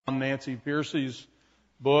Nancy Pearcey's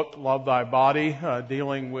book, Love Thy Body,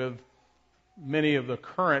 dealing with many of the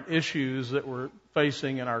current issues that we're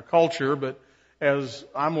facing in our culture. But as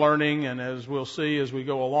I'm learning and as we'll see as we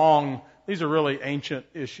go along, these are really ancient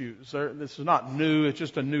issues. This is not new, it's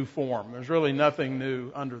just a new form. There's really nothing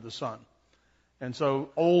new under the sun. And so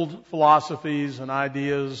old philosophies and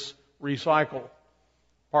ideas recycle,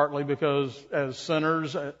 partly because as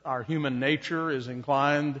sinners, our human nature is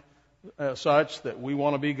inclined such that we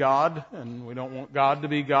want to be God and we don't want God to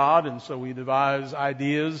be God, and so we devise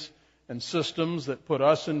ideas and systems that put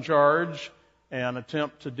us in charge and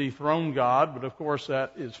attempt to dethrone God. But of course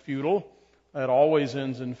that is futile. That always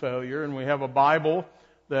ends in failure. And we have a Bible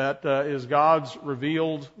that is God's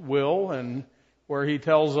revealed will, and where He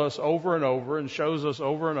tells us over and over and shows us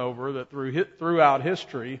over and over that throughout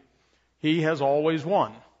history He has always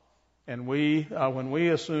won. And we, when we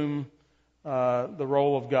assume the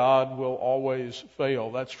role of God, will always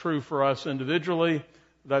fail. That's true for us individually.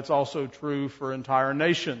 That's also true for entire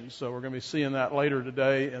nations. So we're going to be seeing that later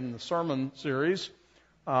today in the sermon series.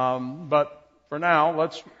 But for now,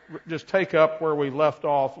 let's just take up where we left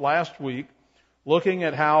off last week, looking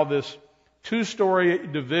at how this two-story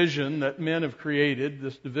division that men have created,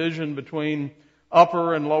 this division between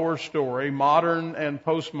upper and lower story, modern and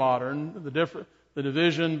postmodern, the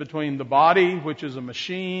division between the body, which is a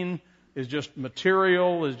machine, is just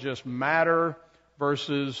material, is just matter,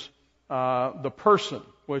 versus the person,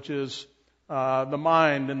 which is the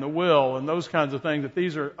mind and the will and those kinds of things, that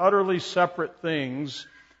these are utterly separate things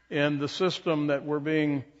in the system that we're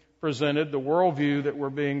being presented, the worldview that we're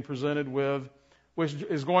being presented with, which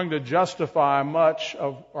is going to justify much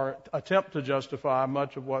of, or attempt to justify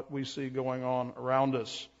much of what we see going on around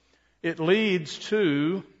us. It leads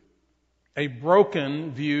to a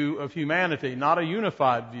broken view of humanity, not a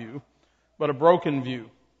unified view, but a broken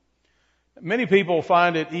view. Many people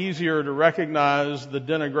find it easier to recognize the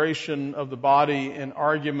denigration of the body in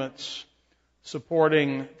arguments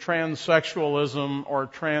supporting transsexualism or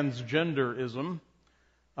transgenderism.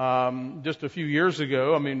 Just a few years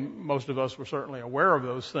ago, most of us were certainly aware of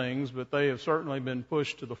those things, but they have certainly been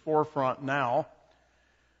pushed to the forefront now.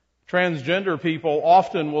 Transgender people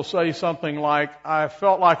often will say something like, I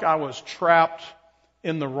felt like I was trapped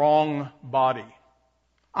in the wrong body.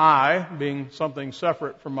 I, being something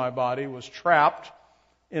separate from my body, was trapped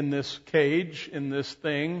in this cage, in this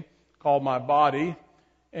thing called my body.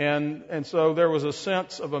 And so there was a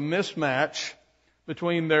sense of a mismatch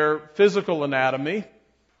between their physical anatomy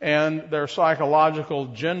and their psychological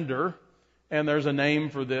gender. And there's a name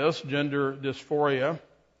for this, gender dysphoria.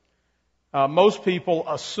 Most people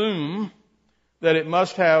assume that it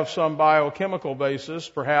must have some biochemical basis.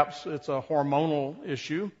 Perhaps it's a hormonal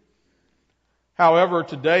issue. However,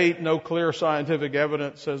 to date, no clear scientific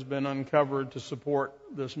evidence has been uncovered to support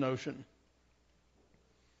this notion.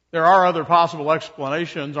 There are other possible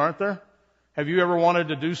explanations, aren't there? Have you ever wanted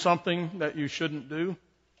to do something that you shouldn't do?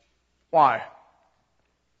 Why?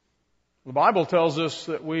 The Bible tells us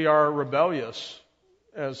that we are rebellious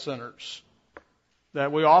as sinners,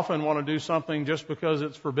 that we often want to do something just because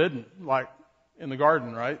it's forbidden, like in the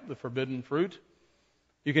garden, right? The forbidden fruit.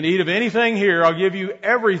 You can eat of anything here, I'll give you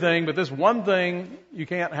everything, but this one thing you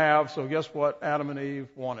can't have, so guess what Adam and Eve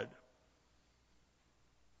wanted?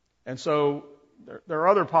 And so there are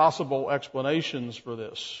other possible explanations for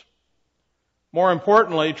this. More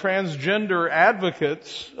importantly, transgender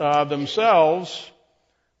advocates themselves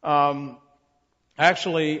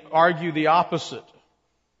actually argue the opposite.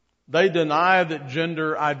 They deny that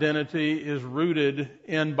gender identity is rooted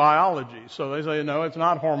in biology. So they say, no, it's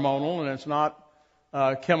not hormonal and it's not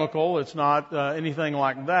chemical, it's not anything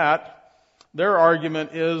like that. Their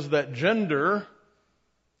argument is that gender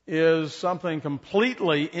is something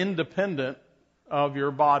completely independent of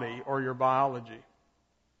your body or your biology.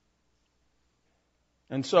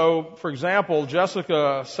 And so, for example,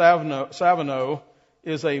 Jessica Savino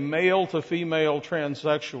is a male to female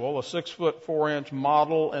transsexual, a 6'4"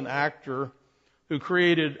 model and actor who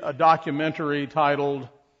created a documentary titled,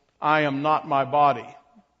 I Am Not My Body.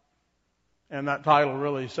 And that title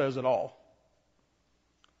really says it all.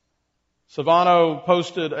 Savano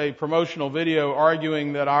posted a promotional video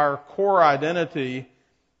arguing that our core identity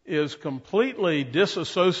is completely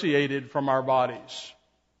disassociated from our bodies.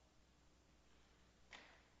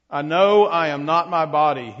 I know I am not my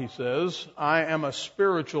body, he says. I am a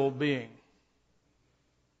spiritual being.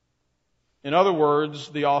 In other words,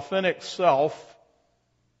 the authentic self,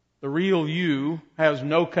 the real you, has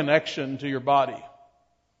no connection to your body.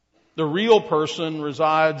 The real person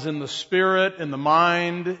resides in the spirit, in the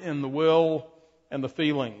mind, in the will, and the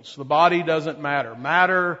feelings. The body doesn't matter.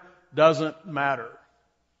 Matter doesn't matter.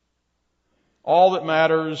 All that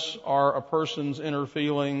matters are a person's inner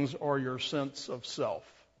feelings or your sense of self.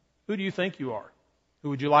 Who do you think you are? Who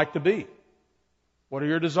would you like to be? What are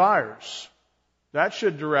your desires? That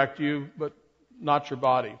should direct you, but not your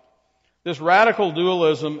body. This radical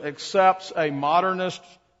dualism accepts a modernist,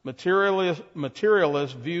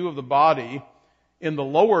 materialist view of the body in the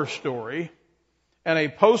lower story and a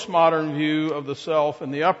postmodern view of the self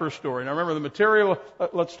in the upper story. Now remember,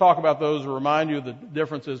 let's talk about those and remind you of the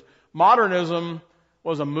differences. Modernism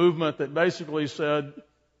was a movement that basically said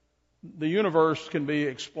the universe can be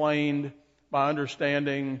explained by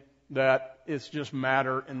understanding that it's just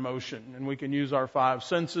matter in motion. And we can use our five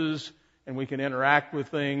senses and we can interact with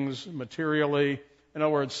things materially. In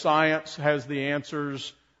other words, science has the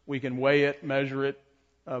answers. We can weigh it, measure it,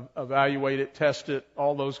 evaluate it, test it,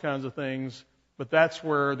 all those kinds of things. But that's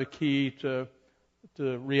where the key to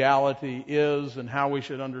reality is and how we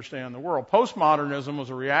should understand the world. Postmodernism was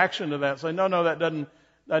a reaction to that, saying, no,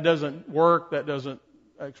 that doesn't work, that doesn't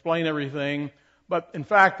explain everything. But in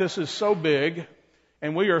fact, this is so big,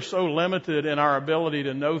 and we are so limited in our ability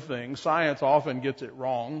to know things. Science often gets it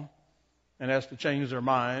wrong and has to change their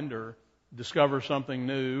mind or discover something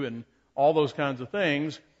new and all those kinds of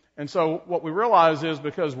things. And so what we realize is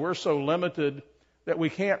because we're so limited that we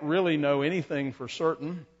can't really know anything for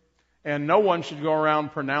certain, and no one should go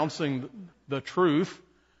around pronouncing the truth.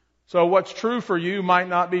 So what's true for you might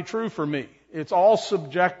not be true for me. It's all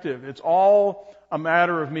subjective. It's all a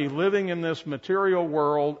matter of me living in this material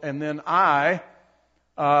world, and then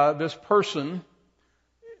this person,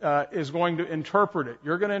 is going to interpret it.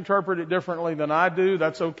 You're going to interpret it differently than I do.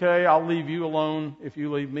 That's okay. I'll leave you alone if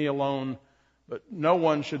you leave me alone. But no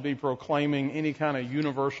one should be proclaiming any kind of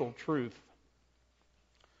universal truth.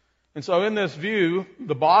 And so in this view,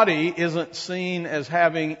 the body isn't seen as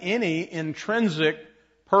having any intrinsic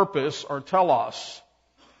purpose or telos.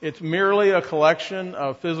 It's merely a collection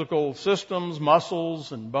of physical systems,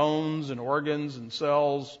 muscles and bones and organs and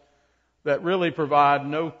cells that really provide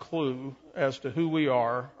no clue as to who we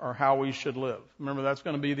are or how we should live. Remember, that's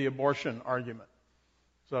going to be the abortion argument.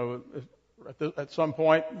 So at some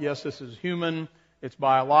point, yes, this is human, it's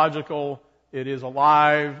biological, it is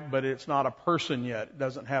alive, but it's not a person yet. It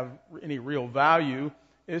doesn't have any real value.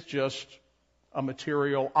 It's just a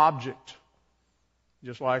material object.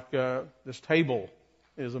 Just like this table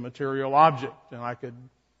is a material object, and I could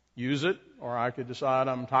use it, or I could decide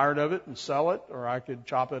I'm tired of it and sell it, or I could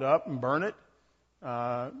chop it up and burn it.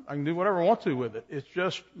 I can do whatever I want to with it. It's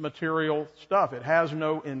just material stuff. It has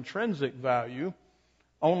no intrinsic value,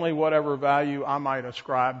 only whatever value I might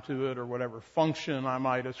ascribe to it or whatever function I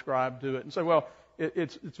might ascribe to it. And say, well,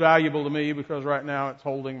 it's valuable to me because right now it's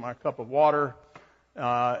holding my cup of water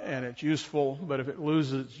and it's useful, but if it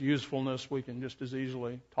loses its usefulness, we can just as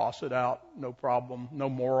easily toss it out, no problem, no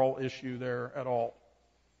moral issue there at all.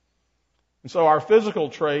 And so our physical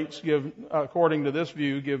traits according to this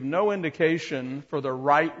view, give no indication for the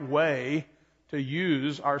right way to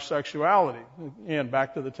use our sexuality. Again,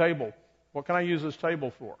 back to the table. What can I use this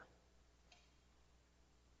table for?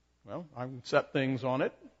 Well, I can set things on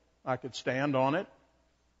it. I could stand on it.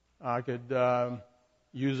 I could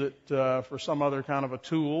use it for some other kind of a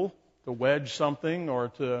tool to wedge something or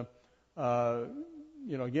to,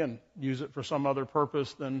 again, use it for some other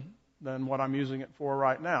purpose than what I'm using it for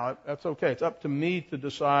right now. That's okay. It's up to me to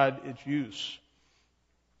decide its use.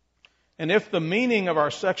 And if the meaning of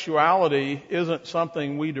our sexuality isn't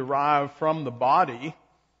something we derive from the body,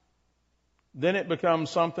 then it becomes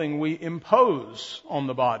something we impose on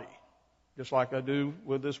the body, just like I do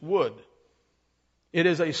with this wood. It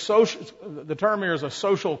is the term here is a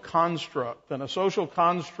social construct, and a social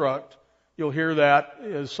construct, you'll hear that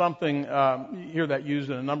is something, you hear that used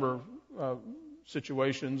in a number of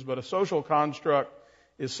situations, but a social construct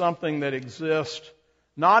is something that exists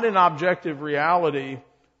not in objective reality,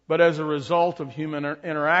 but as a result of human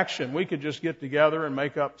interaction. We could just get together and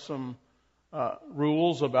make up some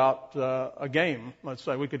rules about a game. Let's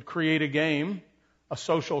say we could create a game, a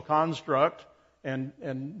social construct,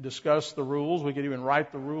 and discuss the rules. We could even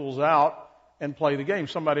write the rules out and play the game.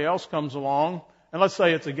 Somebody else comes along, and let's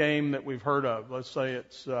say it's a game that we've heard of. Let's say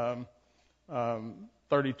it's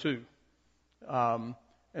 32.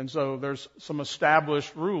 And so there's some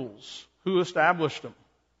established rules. Who established them?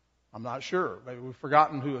 I'm not sure. Maybe we've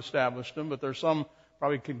forgotten who established them, but there's some,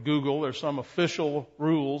 probably could Google, there's some official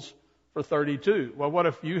rules for 32. Well, what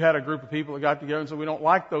if you had a group of people that got together and said, we don't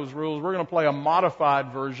like those rules, we're going to play a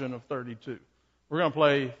modified version of 32. We're going to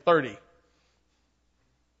play 30.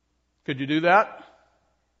 Could you do that?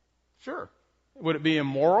 Sure. Would it be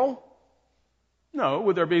immoral? No.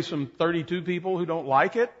 Would there be some 32 people who don't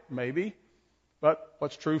like it? Maybe. But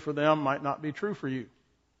what's true for them might not be true for you.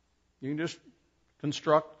 You can just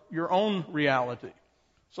construct your own reality.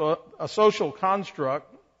 So a social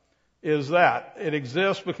construct is that. It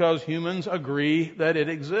exists because humans agree that it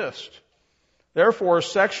exists. Therefore,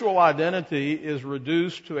 sexual identity is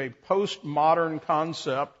reduced to a postmodern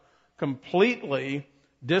concept completely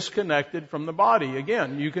disconnected from the body.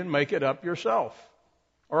 Again, you can make it up yourself,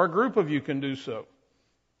 or a group of you can do so.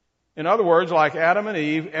 In other words, like Adam and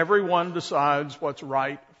Eve, everyone decides what's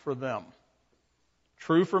right for them.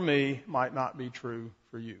 True for me might not be true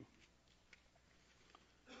for you.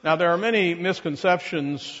 Now, there are many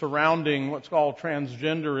misconceptions surrounding what's called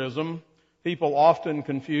transgenderism. People often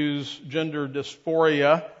confuse gender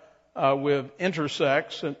dysphoria with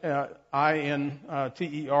intersex,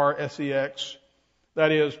 intersex.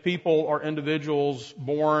 That is, people or individuals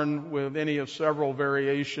born with any of several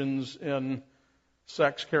variations in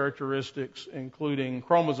sex characteristics, including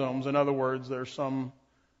chromosomes. In other words, there's some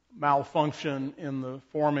malfunction in the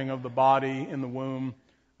forming of the body in the womb.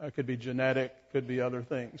 It could be genetic, could be other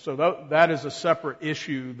things. So that is a separate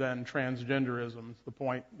issue than transgenderism. It's the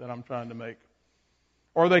point that I'm trying to make.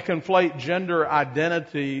 Or they conflate gender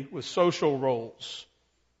identity with social roles.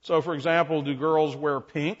 So, for example, do girls wear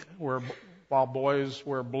pink while boys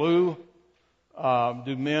wear blue?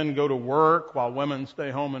 Do men go to work while women stay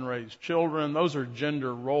home and raise children? Those are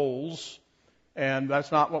gender roles, and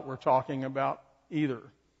that's not what we're talking about either.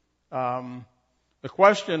 The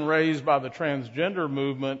question raised by the transgender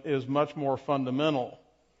movement is much more fundamental.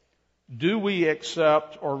 Do we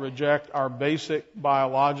accept or reject our basic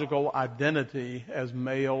biological identity as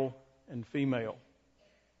male and female?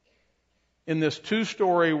 In this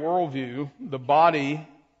two-story worldview, the body,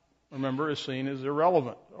 remember, is seen as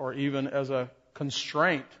irrelevant or even as a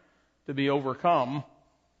constraint to be overcome,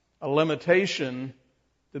 a limitation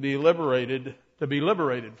to be liberated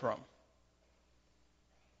from.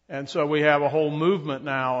 And so we have a whole movement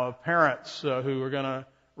now of parents who are going to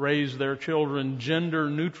raise their children gender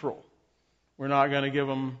neutral. We're not going to give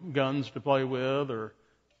them guns to play with or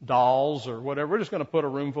dolls or whatever. We're just going to put a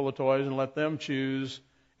room full of toys and let them choose.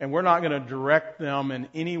 And we're not going to direct them in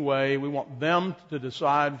any way. We want them to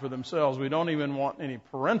decide for themselves. We don't even want any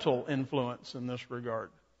parental influence in this regard.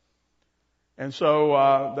 And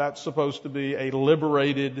so that's supposed to be a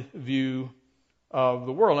liberated view of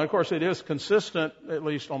the world. And of course it is consistent, at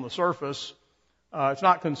least on the surface. It's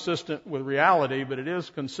not consistent with reality, but it is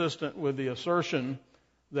consistent with the assertion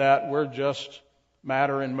that we're just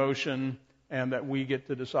matter in motion and that we get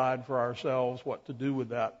to decide for ourselves what to do with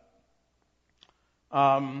that.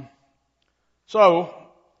 So,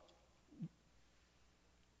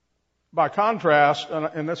 by contrast,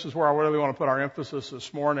 and this is where I really want to put our emphasis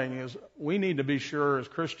this morning, is we need to be sure as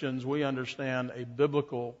Christians we understand a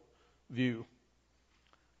biblical view.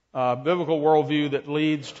 Biblical worldview that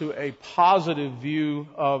leads to a positive view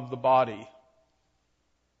of the body.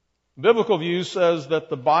 Biblical view says that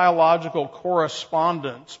the biological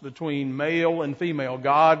correspondence between male and female,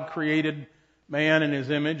 God created man in His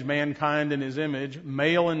image, mankind in His image,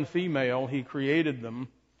 male and female, He created them.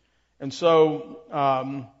 And so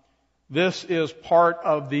this is part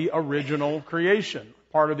of the original creation,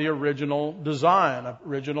 part of the original design,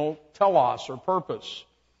 original telos or purpose.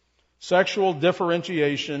 Sexual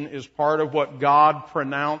differentiation is part of what God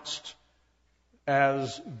pronounced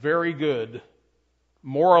as very good,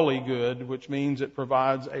 morally good, which means it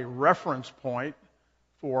provides a reference point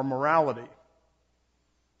for morality.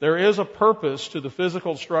 There is a purpose to the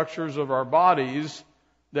physical structures of our bodies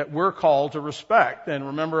that we're called to respect. And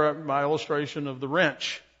remember my illustration of the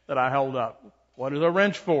wrench that I held up. What is a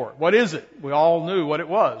wrench for? What is it? We all knew what it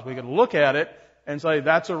was. We could look at it and say,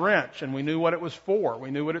 that's a wrench. And we knew what it was for. We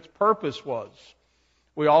knew what its purpose was.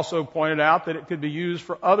 We also pointed out that it could be used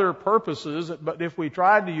for other purposes, but if we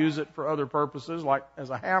tried to use it for other purposes, like as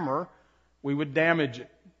a hammer, we would damage it.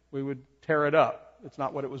 We would tear it up. It's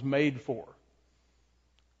not what it was made for.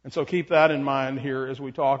 And so keep that in mind here as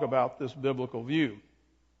we talk about this biblical view.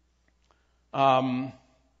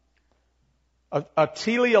 A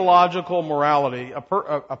teleological morality, a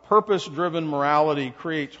purpose-driven morality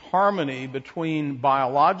creates harmony between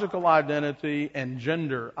biological identity and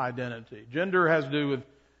gender identity. Gender has to do with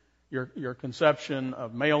your conception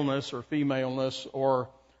of maleness or femaleness,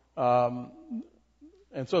 and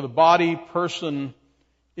so the body person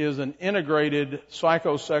is an integrated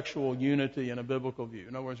psychosexual unity in a biblical view.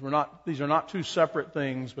 In other words, these are not two separate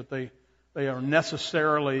things, but they are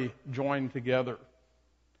necessarily joined together.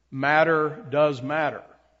 Matter does matter.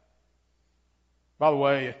 By the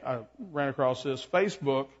way, I ran across this.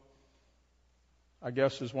 Facebook, I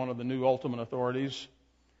guess, is one of the new ultimate authorities.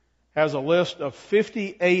 has a list of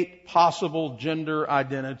 58 possible gender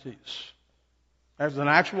identities. There's an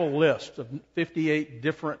actual list of 58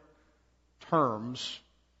 different terms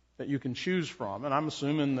that you can choose from. And I'm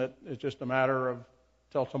assuming that it's just a matter of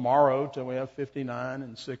till tomorrow till we have 59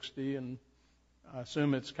 and 60, and I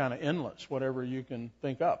assume it's kind of endless, whatever you can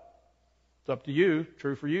think up. It's up to you,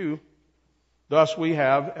 true for you. Thus we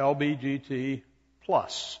have LBGT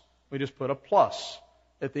plus. We just put a plus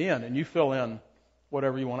at the end, and you fill in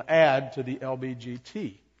whatever you want to add to the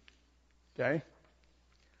LBGT. Okay?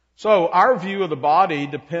 So our view of the body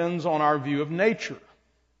depends on our view of nature.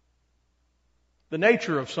 The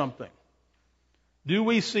nature of something. Do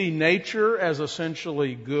we see nature as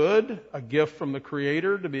essentially good, a gift from the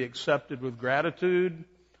Creator to be accepted with gratitude?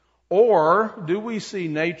 Or do we see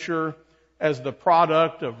nature as the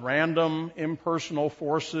product of random, impersonal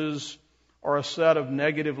forces or a set of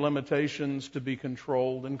negative limitations to be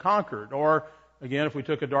controlled and conquered? Or, again, if we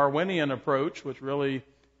took a Darwinian approach, which really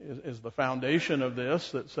is the foundation of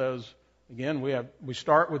this, that says, again, we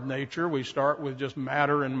start with nature, we start with just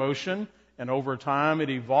matter in motion, and over time it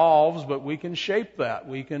evolves, but we can shape that,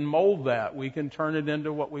 we can mold that, we can turn it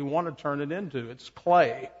into what we want to turn it into. It's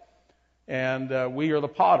clay, and we are the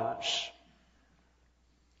potters.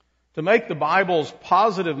 To make the Bible's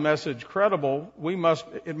positive message credible,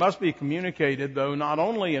 it must be communicated, though, not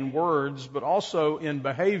only in words, but also in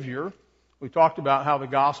behavior. We talked about how the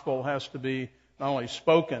gospel has to be not only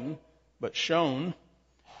spoken, but shown,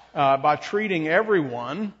 by treating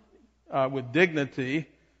everyone with dignity.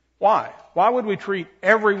 Why? Why would we treat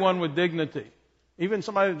everyone with dignity? Even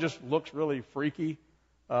somebody that just looks really freaky,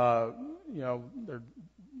 they're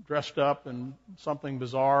dressed up in something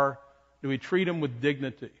bizarre. Do we treat them with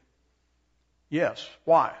dignity? Yes.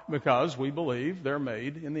 Why? Because we believe they're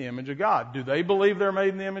made in the image of God. Do they believe they're made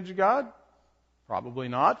in the image of God? Probably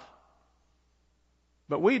not.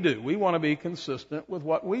 But we do. We want to be consistent with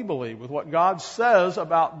what we believe, with what God says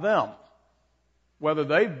about them. Whether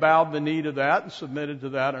they've bowed the knee to that and submitted to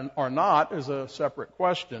that or not is a separate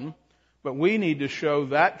question. But we need to show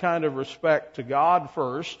that kind of respect to God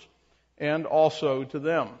first and also to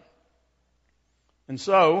them. And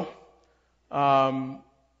so,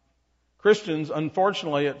 Christians,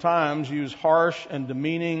 unfortunately, at times use harsh and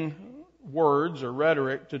demeaning words or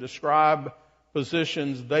rhetoric to describe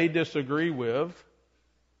positions they disagree with,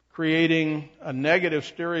 creating a negative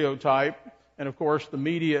stereotype. And of course, the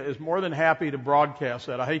media is more than happy to broadcast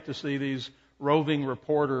that. I hate to see these roving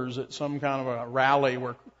reporters at some kind of a rally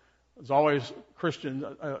where there's always Christians.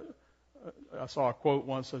 I saw a quote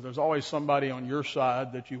once that there's always somebody on your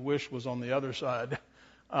side that you wish was on the other side.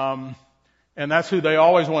 And that's who they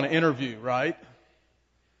always want to interview, right?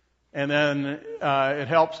 And then it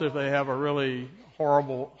helps if they have a really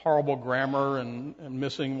horrible grammar and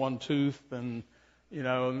missing one tooth, and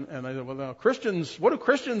and they say, well, now Christians, what do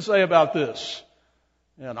Christians say about this?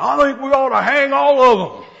 And I think we ought to hang all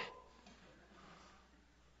of them.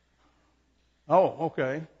 Oh,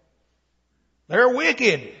 okay. They're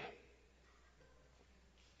wicked.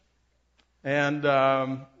 And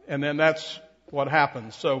then that's what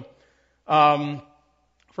happens. So,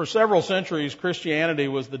 for several centuries, Christianity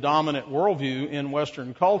was the dominant worldview in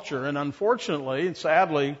Western culture, and unfortunately and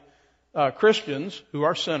sadly, Christians, who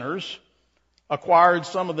are sinners, acquired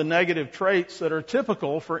some of the negative traits that are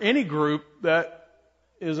typical for any group that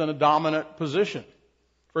is in a dominant position.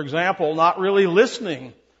 For example, not really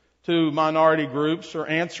listening to minority groups or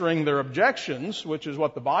answering their objections, which is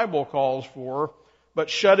what the Bible calls for, but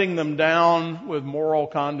shutting them down with moral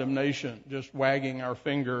condemnation, just wagging our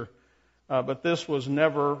finger. But this was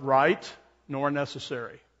never right nor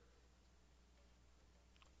necessary.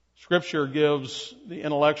 Scripture gives the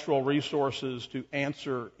intellectual resources to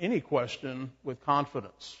answer any question with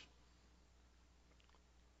confidence.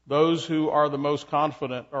 Those who are the most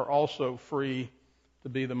confident are also free to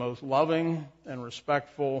be the most loving and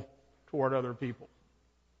respectful toward other people.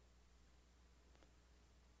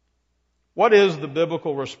 What is the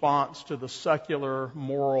biblical response to the secular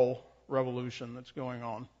moral revolution that's going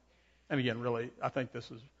on? And again, really, I think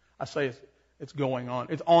it's going on.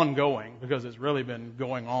 It's ongoing because it's really been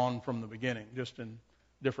going on from the beginning, just in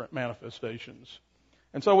different manifestations.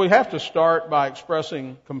 And so we have to start by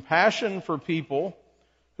expressing compassion for people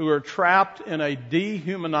who are trapped in a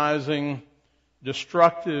dehumanizing,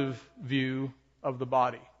 destructive view of the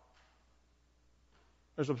body.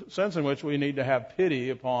 There's a sense in which we need to have pity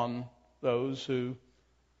upon those who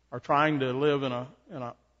are trying to live in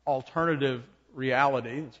an alternative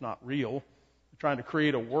reality. It's not real. Trying to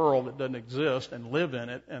create a world that doesn't exist and live in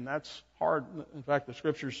it, and that's hard. In fact, the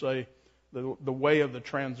Scriptures say the way of the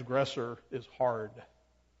transgressor is hard.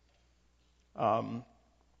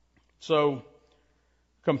 So,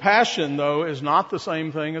 compassion, though, is not the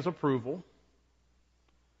same thing as approval.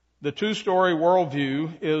 The two-story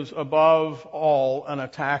worldview is above all an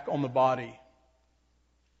attack on the body.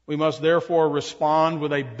 We must therefore respond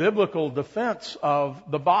with a biblical defense of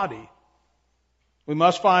the body. We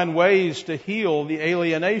must find ways to heal the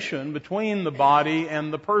alienation between the body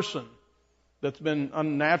and the person that's been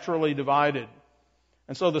unnaturally divided.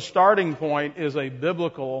 And so the starting point is a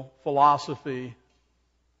biblical philosophy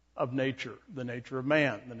of nature, the nature of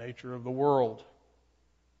man, the nature of the world.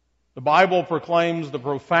 The Bible proclaims the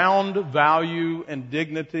profound value and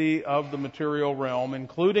dignity of the material realm,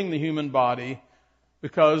 including the human body,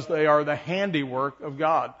 because they are the handiwork of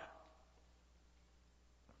God.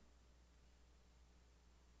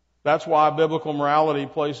 That's why biblical morality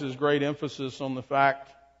places great emphasis on the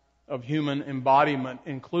fact of human embodiment,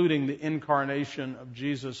 including the incarnation of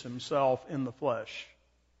Jesus himself in the flesh.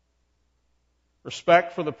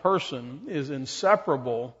 Respect for the person is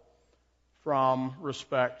inseparable from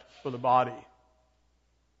respect for the body.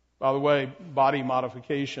 By the way, body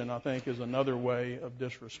modification, I think, is another way of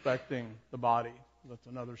disrespecting the body. That's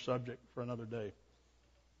another subject for another day.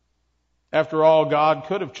 After all, God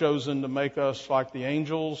could have chosen to make us like the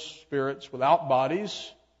angels, spirits without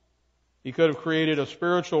bodies. He could have created a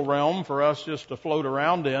spiritual realm for us just to float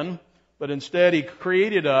around in, but instead He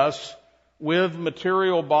created us with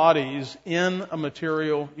material bodies in a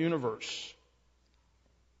material universe.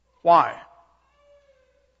 Why?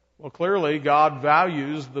 Well, clearly God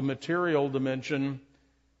values the material dimension,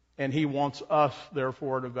 and He wants us,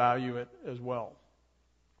 therefore, to value it as well.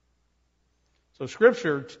 So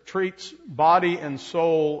Scripture treats body and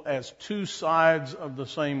soul as two sides of the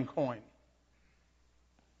same coin.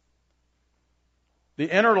 The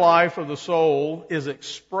inner life of the soul is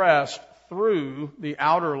expressed through the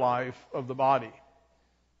outer life of the body.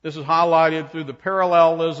 This is highlighted through the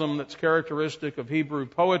parallelism that's characteristic of Hebrew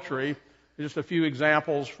poetry. Just a few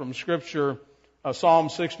examples from Scripture. Psalm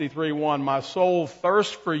 63:1, "My soul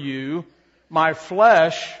thirsts for you, my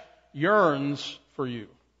flesh yearns for you."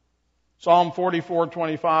 Psalm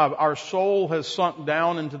 44:25, "Our soul has sunk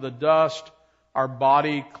down into the dust, our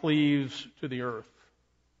body cleaves to the earth."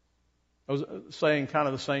 I was saying kind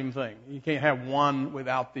of the same thing. You can't have one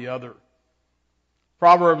without the other.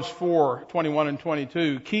 Proverbs 4:21 and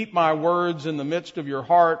 22, "Keep my words in the midst of your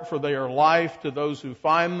heart, for they are life to those who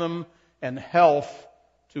find them, and health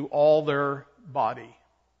to all their body."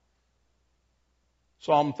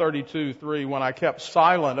 Psalm 32:3, "When I kept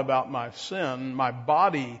silent about my sin, my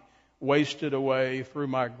body wasted away through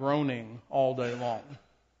my groaning all day long."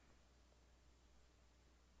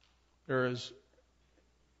 There is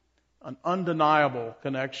an undeniable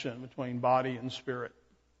connection between body and spirit.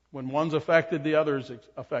 When one's affected, the other's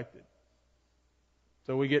affected.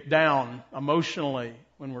 So we get down emotionally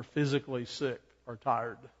when we're physically sick or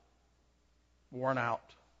tired, worn out.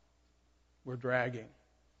 We're dragging.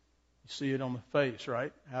 You see it on the face,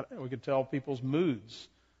 right? We can tell people's moods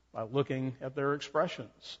by looking at their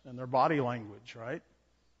expressions and their body language, right?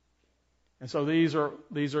 And so these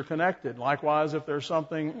are connected. Likewise, if there's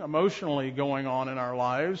something emotionally going on in our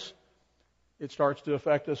lives, it starts to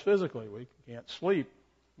affect us physically. We can't sleep.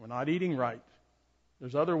 We're not eating right.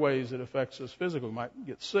 There's other ways it affects us physically. We might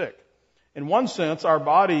get sick. In one sense, our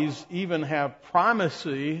bodies even have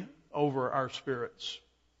primacy over our spirits.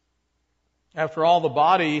 After all, the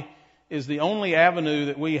body is the only avenue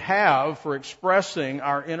that we have for expressing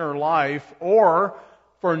our inner life or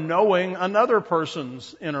for knowing another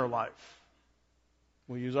person's inner life.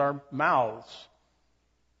 We use our mouths.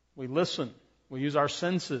 We listen. We use our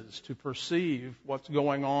senses to perceive what's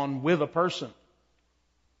going on with a person.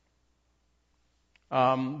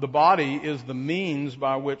 The body is the means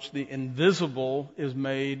by which the invisible is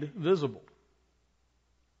made visible.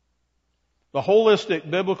 The holistic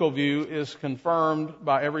biblical view is confirmed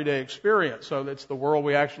by everyday experience, so that's the world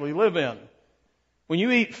we actually live in. When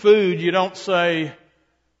you eat food, you don't say,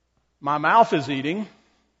 "My mouth is eating."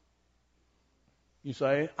 You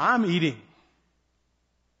say, "I'm eating."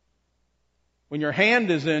 When your hand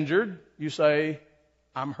is injured, you say,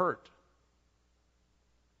 "I'm hurt."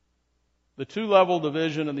 The two-level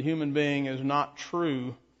division of the human being is not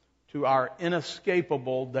true to our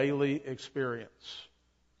inescapable daily experience.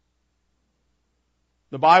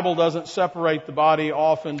 The Bible doesn't separate the body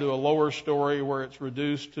off into a lower story where it's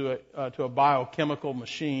reduced to a biochemical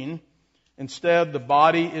machine. Instead, the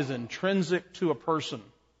body is intrinsic to a person,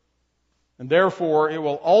 and therefore it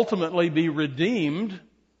will ultimately be redeemed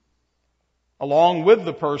along with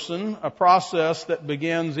the person, a process that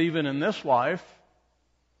begins even in this life.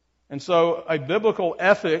 And so a biblical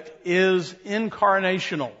ethic is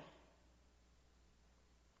incarnational.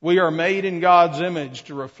 We are made in God's image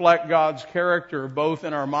to reflect God's character both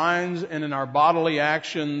in our minds and in our bodily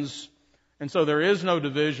actions. And so there is no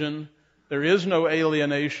division. There is no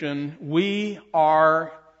alienation. We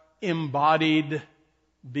are embodied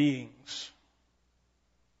beings.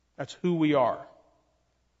 That's who we are.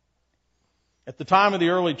 At the time of the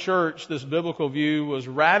early church, this biblical view was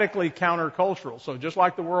radically countercultural. So just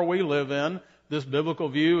like the world we live in, this biblical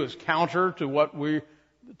view is counter to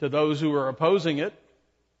to those who are opposing it.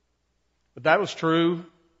 But that was true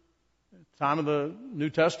at the time of the New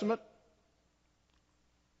Testament.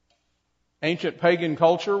 Ancient pagan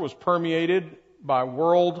culture was permeated by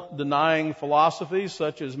world-denying philosophies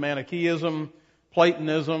such as Manichaeism,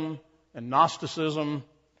 Platonism, and Gnosticism,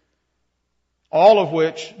 all of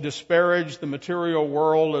which disparaged the material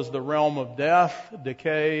world as the realm of death,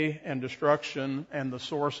 decay, and destruction, and the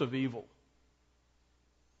source of evil.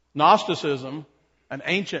 Gnosticism, an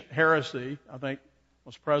ancient heresy, I think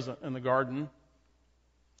was present in the garden,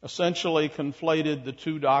 essentially conflated the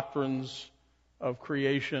two doctrines of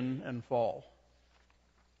creation and fall.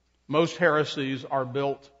 Most heresies are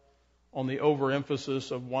built on the overemphasis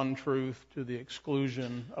of one truth to the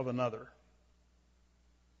exclusion of another.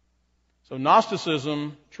 So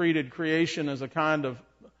Gnosticism treated creation as a kind of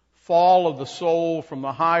fall of the soul from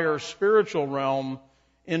the higher spiritual realm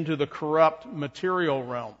into the corrupt material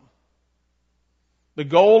realm. The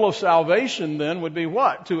goal of salvation then would be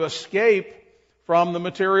what? To escape from the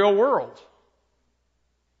material world.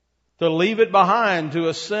 To leave it behind, to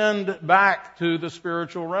ascend back to the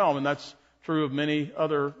spiritual realm. And that's true of many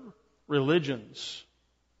other religions.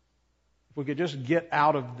 If we could just get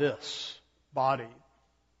out of this body.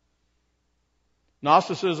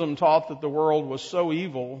 Gnosticism taught that the world was so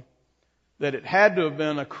evil that it had to have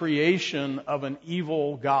been a creation of an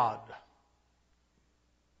evil God.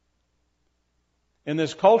 In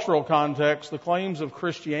this cultural context, the claims of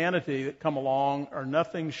Christianity that come along are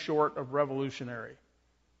nothing short of revolutionary.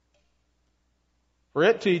 For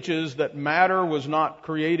it teaches that matter was not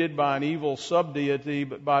created by an evil subdeity,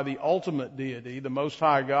 but by the ultimate deity, the Most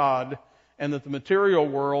High God, and that the material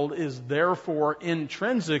world is therefore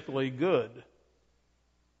intrinsically good.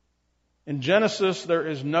 In Genesis, there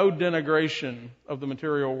is no denigration of the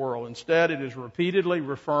material world. Instead, it is repeatedly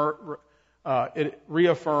reaffirmed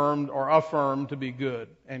or affirmed to be good.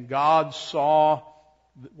 And God saw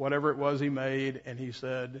whatever it was He made, and He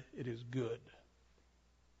said, it is good.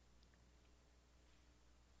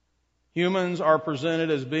 Humans are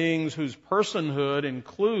presented as beings whose personhood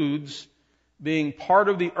includes being part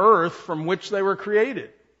of the earth from which they were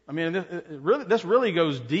created. I mean, this really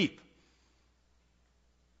goes deep.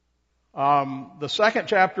 The second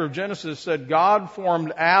chapter of Genesis said God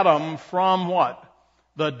formed Adam from what?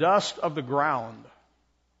 The dust of the ground.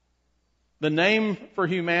 The name for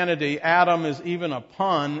humanity, Adam, is even a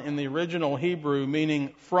pun in the original Hebrew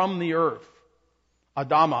meaning from the earth.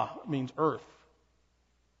 Adama means earth.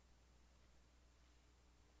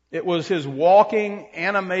 It was His walking,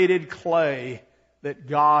 animated clay that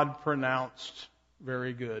God pronounced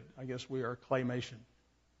very good. I guess we are claymation.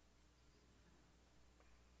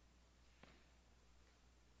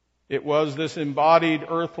 It was this embodied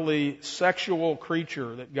earthly sexual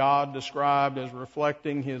creature that God described as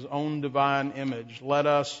reflecting His own divine image. Let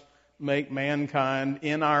us make mankind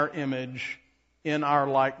in our image, in our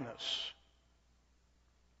likeness.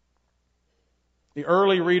 The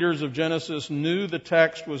early readers of Genesis knew the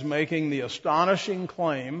text was making the astonishing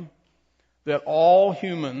claim that all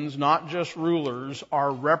humans, not just rulers,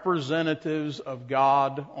 are representatives of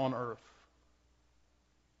God on earth.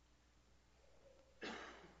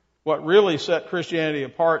 What really set Christianity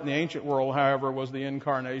apart in the ancient world, however, was the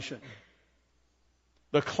incarnation.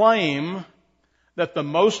 The claim that the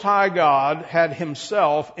Most High God had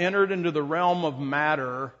Himself entered into the realm of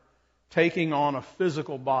matter, taking on a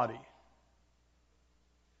physical body.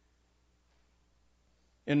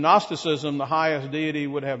 In Gnosticism, the highest deity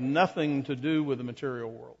would have nothing to do with the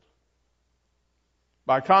material world.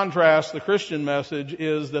 By contrast, the Christian message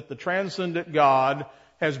is that the transcendent God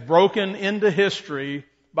has broken into history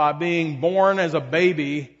by being born as a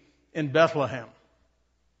baby in Bethlehem.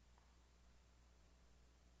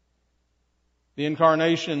 The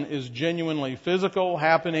incarnation is genuinely physical,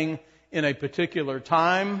 happening in a particular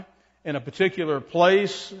time, in a particular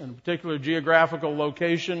place, in a particular geographical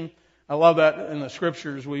location. I love that in the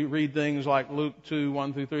scriptures we read things like Luke 2,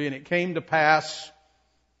 1 through 3, and it came to pass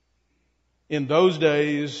in those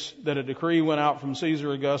days that a decree went out from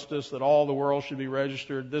Caesar Augustus that all the world should be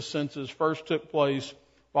registered. This census first took place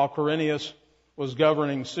while Quirinius was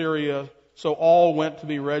governing Syria. So all went to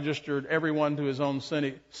be registered, everyone to his own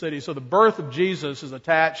city. So the birth of Jesus is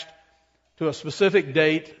attached to a specific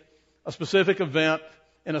date, a specific event,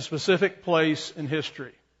 in a specific place in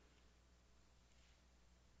history.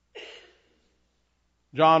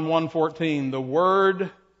 John 1:14, the Word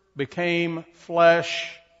became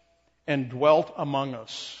flesh and dwelt among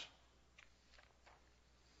us.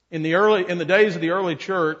 In the days of the early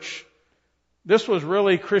church, this was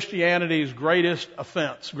really Christianity's greatest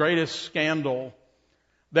offense, greatest scandal.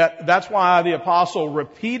 That's why the apostles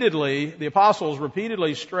repeatedly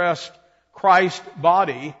stressed Christ's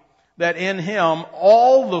body, that in Him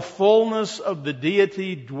all the fullness of the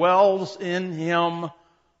deity dwells in Him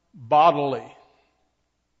bodily.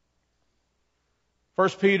 1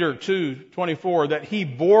 Peter 2:24, that He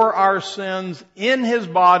bore our sins in His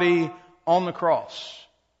body on the cross.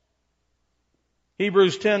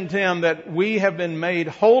 Hebrews 10:10, that we have been made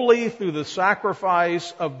holy through the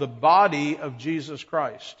sacrifice of the body of Jesus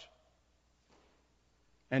Christ.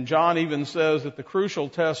 And John even says that the crucial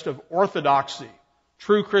test of orthodoxy,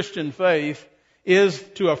 true Christian faith, is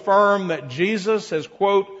to affirm that Jesus has,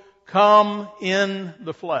 quote, come in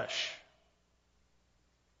the flesh.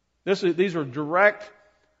 These are direct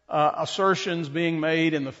assertions being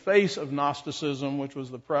made in the face of Gnosticism, which was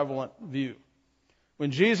the prevalent view.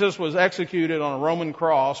 When Jesus was executed on a Roman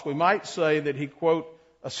cross, we might say that He, quote,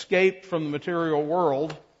 escaped from the material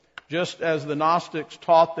world, just as the Gnostics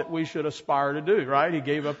taught that we should aspire to do, right? He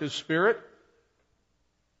gave up His spirit.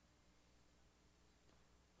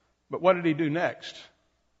 But what did He do next?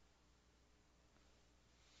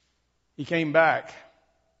 He came back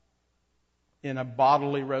in a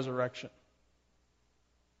bodily resurrection.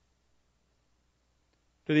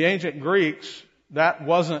 To the ancient Greeks, that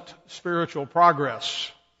wasn't spiritual progress.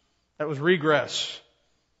 That was regress.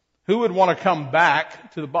 Who would want to come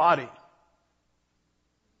back to the body?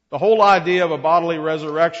 The whole idea of a bodily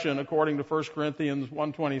resurrection, according to 1 Corinthians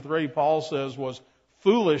 1:23, Paul says, was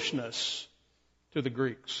foolishness to the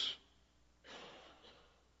Greeks.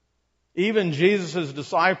 Even Jesus'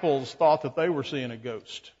 disciples thought that they were seeing a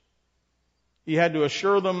ghost. He had to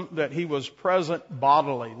assure them that He was present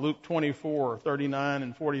bodily. Luke 24:39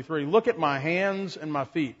 and 43. Look at my hands and my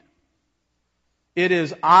feet. It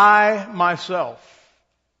is I myself.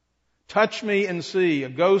 Touch me and see. A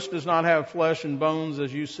ghost does not have flesh and bones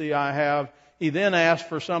as you see I have. He then asked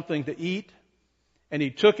for something to eat, and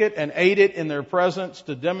He took it and ate it in their presence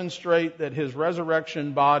to demonstrate that His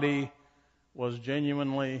resurrection body was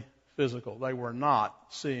genuinely physical. They were not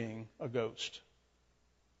seeing a ghost.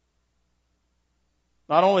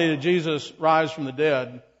 Not only did Jesus rise from the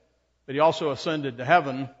dead, but He also ascended to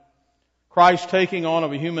heaven. Christ taking on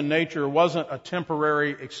of a human nature wasn't a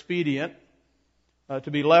temporary expedient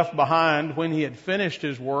to be left behind when He had finished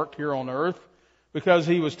His work here on earth. Because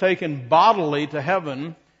He was taken bodily to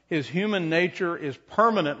heaven, His human nature is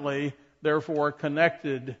permanently, therefore,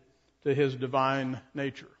 connected to His divine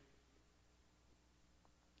nature.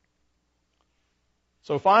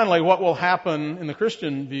 So finally, what will happen in the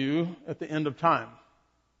Christian view at the end of time?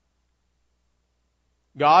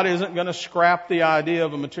 God isn't going to scrap the idea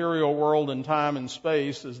of a material world in time and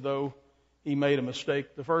space as though He made a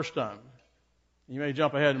mistake the first time. You may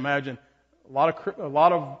jump ahead and imagine a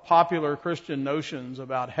lot of popular Christian notions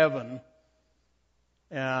about heaven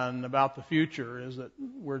and about the future is that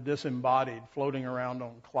we're disembodied, floating around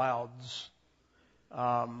on clouds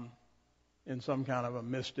in some kind of a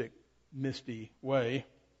misty way.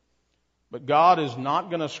 But God is not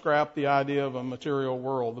going to scrap the idea of a material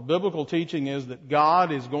world. The biblical teaching is that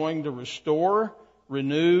God is going to restore,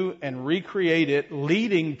 renew, and recreate it,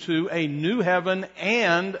 leading to a new heaven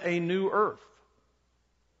and a new earth.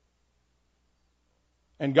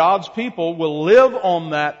 And God's people will live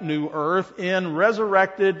on that new earth in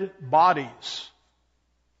resurrected bodies.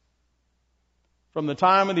 From the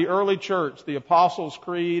time of the early church, the Apostles'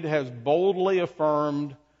 Creed has boldly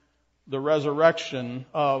affirmed the resurrection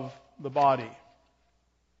of the body.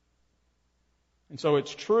 And so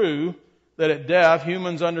it's true that at death,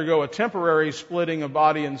 humans undergo a temporary splitting of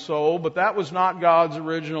body and soul, but that was not God's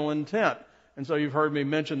original intent. And so you've heard me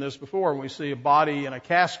mention this before. When we see a body in a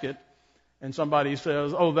casket and somebody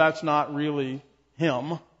says, oh, that's not really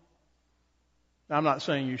him. Now, I'm not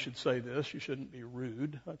saying you should say this. You shouldn't be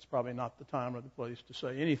rude. That's probably not the time or the place to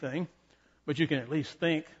say anything. But you can at least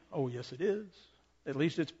think, oh, yes, it is. At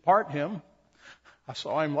least it's part him. I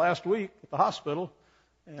saw him last week at the hospital,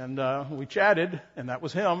 and we chatted, and that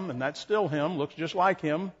was him, and that's still him, looks just like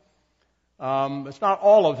him. It's not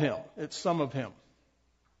all of him. It's some of him.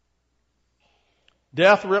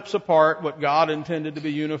 Death rips apart what God intended to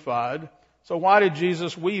be unified. So why did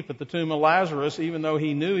Jesus weep at the tomb of Lazarus, even though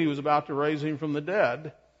He knew He was about to raise him from the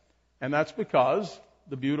dead? And that's because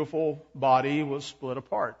the beautiful body was split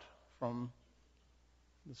apart from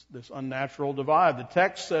this unnatural divide. The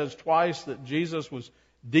text says twice that Jesus was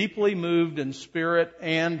deeply moved in spirit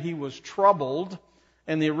and he was troubled.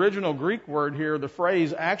 And the original Greek word here, the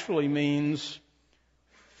phrase actually means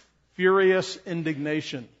furious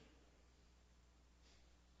indignation.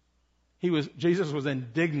 Jesus was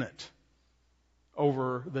indignant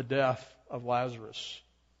over the death of Lazarus.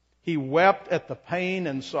 He wept at the pain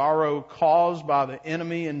and sorrow caused by the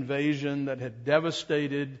enemy invasion that had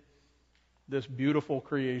devastated this beautiful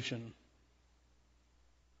creation.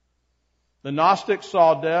 The Gnostics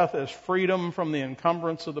saw death as freedom from the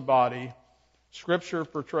encumbrance of the body. Scripture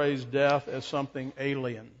portrays death as something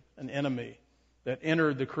alien, an enemy that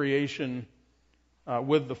entered the creation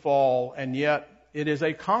with the fall, and yet it is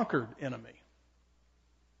a conquered enemy.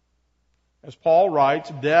 As Paul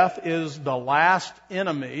writes, death is the last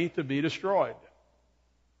enemy to be destroyed.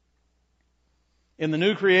 In the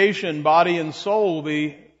new creation, body and soul will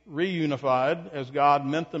be reunified as God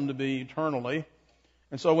meant them to be eternally.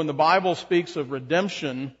 And so when the Bible speaks of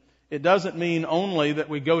redemption, it doesn't mean only that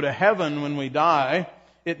we go to heaven when we die.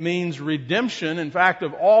 It means redemption, in fact,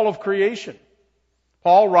 of all of creation.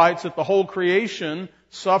 Paul writes that the whole creation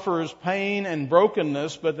suffers pain and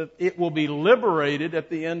brokenness, but that it will be liberated at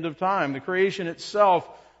the end of time. The creation itself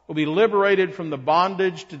will be liberated from the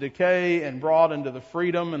bondage to decay and brought into the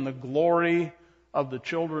freedom and the glory of the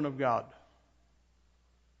children of God.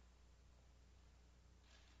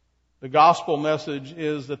 The gospel message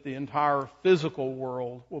is that the entire physical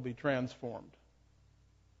world will be transformed.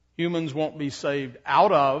 Humans won't be saved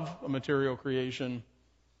out of a material creation,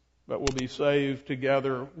 but will be saved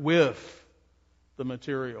together with the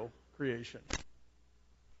material creation.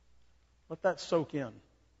 Let that soak in.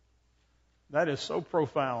 That is so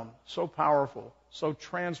profound, so powerful, so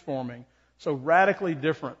transforming, so radically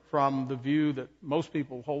different from the view that most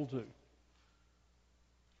people hold to.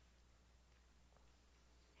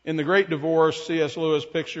 In The Great Divorce, C.S. Lewis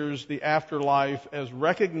pictures the afterlife as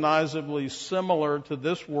recognizably similar to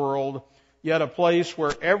this world, yet a place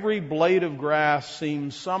where every blade of grass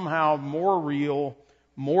seems somehow more real,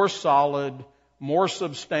 more solid, more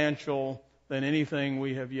substantial than anything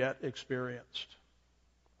we have yet experienced.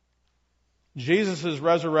 Jesus'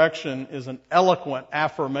 resurrection is an eloquent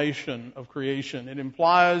affirmation of creation. It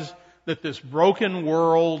implies that this broken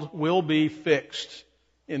world will be fixed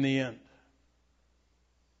in the end.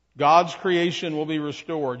 God's creation will be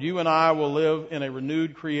restored. You and I will live in a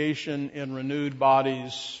renewed creation in renewed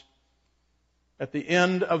bodies. At the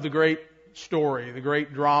end of the great story, the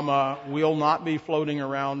great drama, we'll not be floating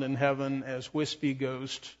around in heaven as wispy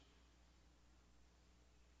ghosts.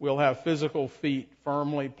 We'll have physical feet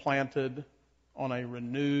firmly planted on a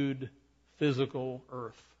renewed physical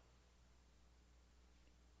earth.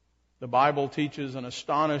 The Bible teaches an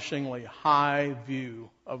astonishingly high view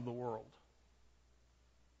of the world.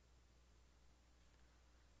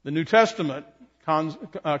 The New Testament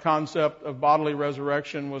concept of bodily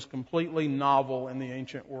resurrection was completely novel in the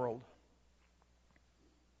ancient world.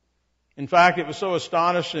 In fact, it was so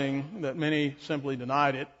astonishing that many simply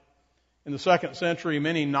denied it. In the 2nd century,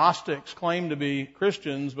 many Gnostics claimed to be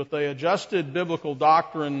Christians, but they adjusted biblical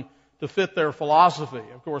doctrine to fit their philosophy.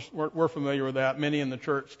 Of course, we're familiar with that. Many in the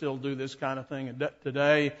church still do this kind of thing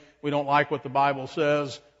today. We don't like what the Bible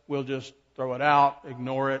says. We'll just throw it out,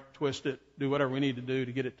 ignore it, twist it, do whatever we need to do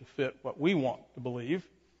to get it to fit what we want to believe.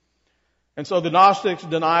 And so the Gnostics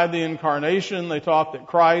denied the incarnation. They taught that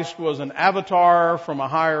Christ was an avatar from a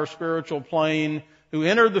higher spiritual plane who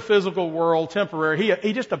entered the physical world temporary.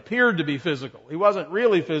 He just appeared to be physical. He wasn't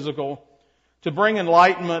really physical, to bring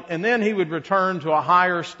enlightenment, and then he would return to a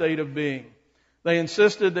higher state of being. They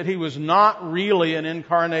insisted that he was not really an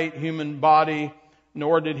incarnate human body,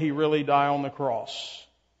 nor did he really die on the cross.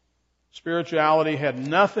 Spirituality had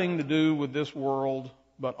nothing to do with this world,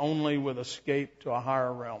 but only with escape to a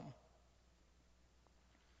higher realm.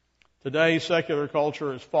 Today, secular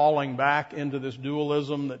culture is falling back into this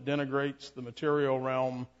dualism that denigrates the material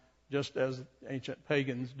realm, just as ancient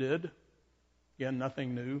pagans did. Again,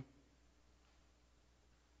 nothing new.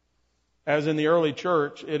 As in the early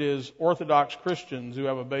church, it is Orthodox Christians who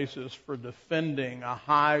have a basis for defending a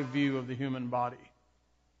high view of the human body.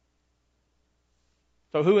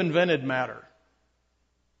 So who invented matter?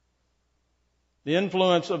 The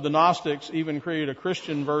influence of the Gnostics even created a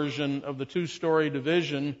Christian version of the two-story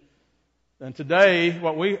division. And today,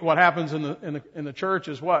 what happens in the church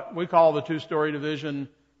is what we call the two-story division: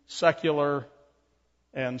 secular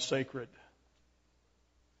and sacred.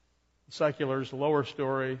 Secular is the lower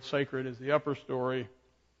story, sacred is the upper story.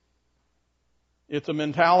 It's a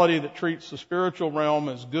mentality that treats the spiritual realm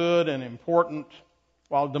as good and important,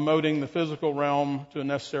 while demoting the physical realm to a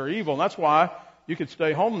necessary evil. And that's why you could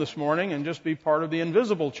stay home this morning and just be part of the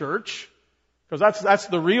invisible church, because that's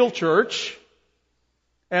the real church.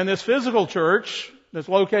 And this physical church that's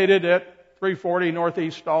located at 340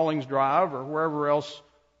 Northeast Stallings Drive or wherever else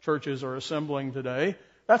churches are assembling today,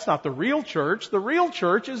 that's not the real church. The real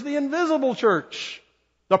church is the invisible church,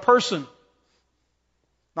 the person,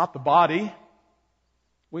 not the body.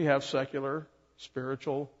 We have secular,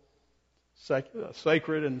 spiritual,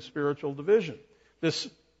 sacred and spiritual division. This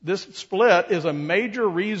split is a major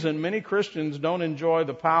reason many Christians don't enjoy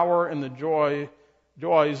the power and the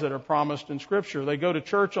joys that are promised in Scripture. They go to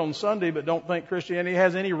church on Sunday but don't think Christianity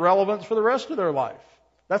has any relevance for the rest of their life.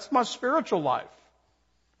 That's my spiritual life.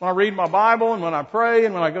 When I read my Bible and when I pray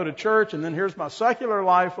and when I go to church, and then here's my secular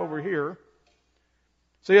life over here.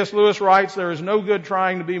 C.S. Lewis writes, there is no good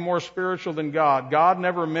trying to be more spiritual than God. God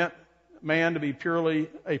never meant man to be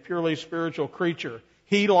a purely spiritual creature.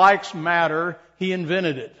 He likes matter. He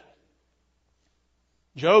invented it.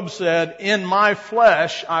 Job said, in my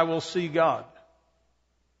flesh I will see God.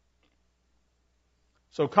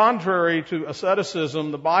 So contrary to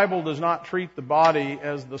asceticism, the Bible does not treat the body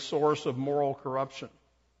as the source of moral corruption.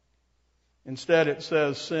 Instead, it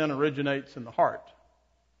says sin originates in the heart.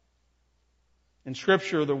 In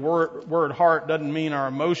Scripture, the word heart doesn't mean our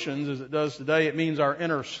emotions as it does today. It means our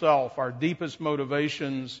inner self, our deepest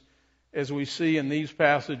motivations, as we see in these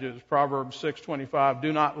passages. Proverbs 6:25,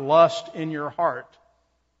 do not lust in your heart.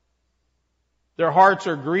 Their hearts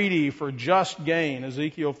are greedy for just gain.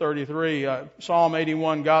 Ezekiel 33, Psalm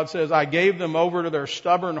 81, God says, I gave them over to their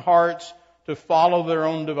stubborn hearts to follow their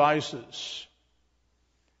own devices.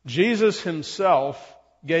 Jesus himself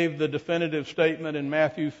gave the definitive statement in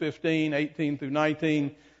Matthew 15:18 through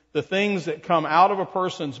 19. The things that come out of a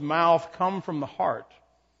person's mouth come from the heart,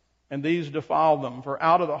 and these defile them. For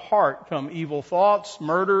out of the heart come evil thoughts,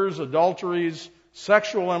 murders, adulteries,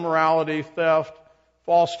 sexual immorality, theft,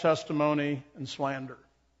 false testimony, and slander.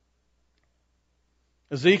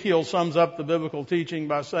 Ezekiel sums up the biblical teaching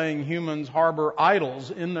by saying humans harbor idols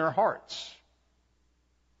in their hearts.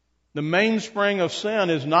 The mainspring of sin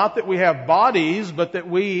is not that we have bodies, but that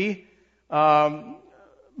we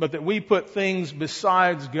put things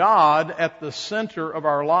besides God at the center of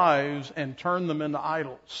our lives and turn them into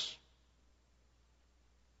idols.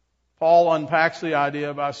 Paul unpacks the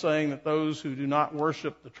idea by saying that those who do not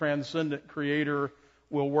worship the transcendent Creator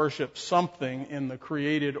will worship something in the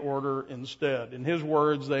created order instead. In his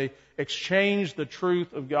words, they exchanged the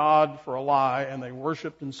truth of God for a lie, and they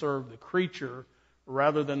worshiped and served the creature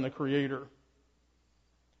rather than the Creator.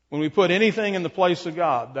 When we put anything in the place of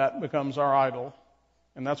God, that becomes our idol.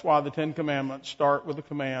 And that's why the Ten Commandments start with a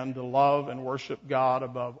command to love and worship God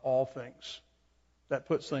above all things. That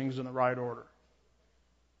puts things in the right order.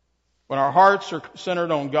 When our hearts are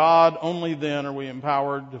centered on God, only then are we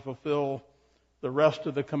empowered to fulfill the rest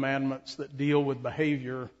of the commandments that deal with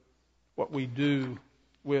behavior, what we do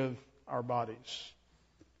with our bodies.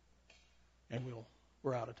 And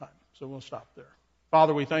we're out of time, so we'll stop there.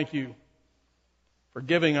 Father, we thank you for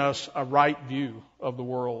giving us a right view of the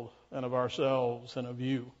world and of ourselves and of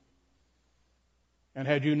you. And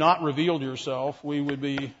had you not revealed yourself, we would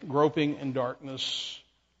be groping in darkness,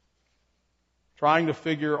 trying to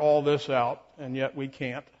figure all this out, and yet we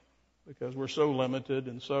can't because we're so limited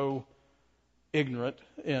and so ignorant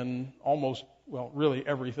in really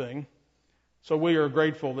everything. So we are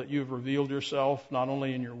grateful that you've revealed yourself not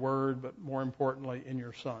only in your word, but more importantly in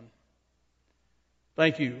your Son.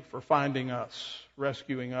 Thank you for finding us,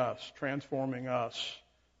 rescuing us, transforming us,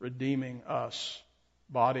 redeeming us,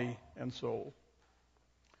 body and soul.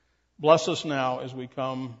 Bless us now as we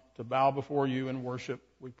come to bow before you and worship.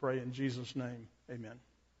 We pray in Jesus' name. Amen.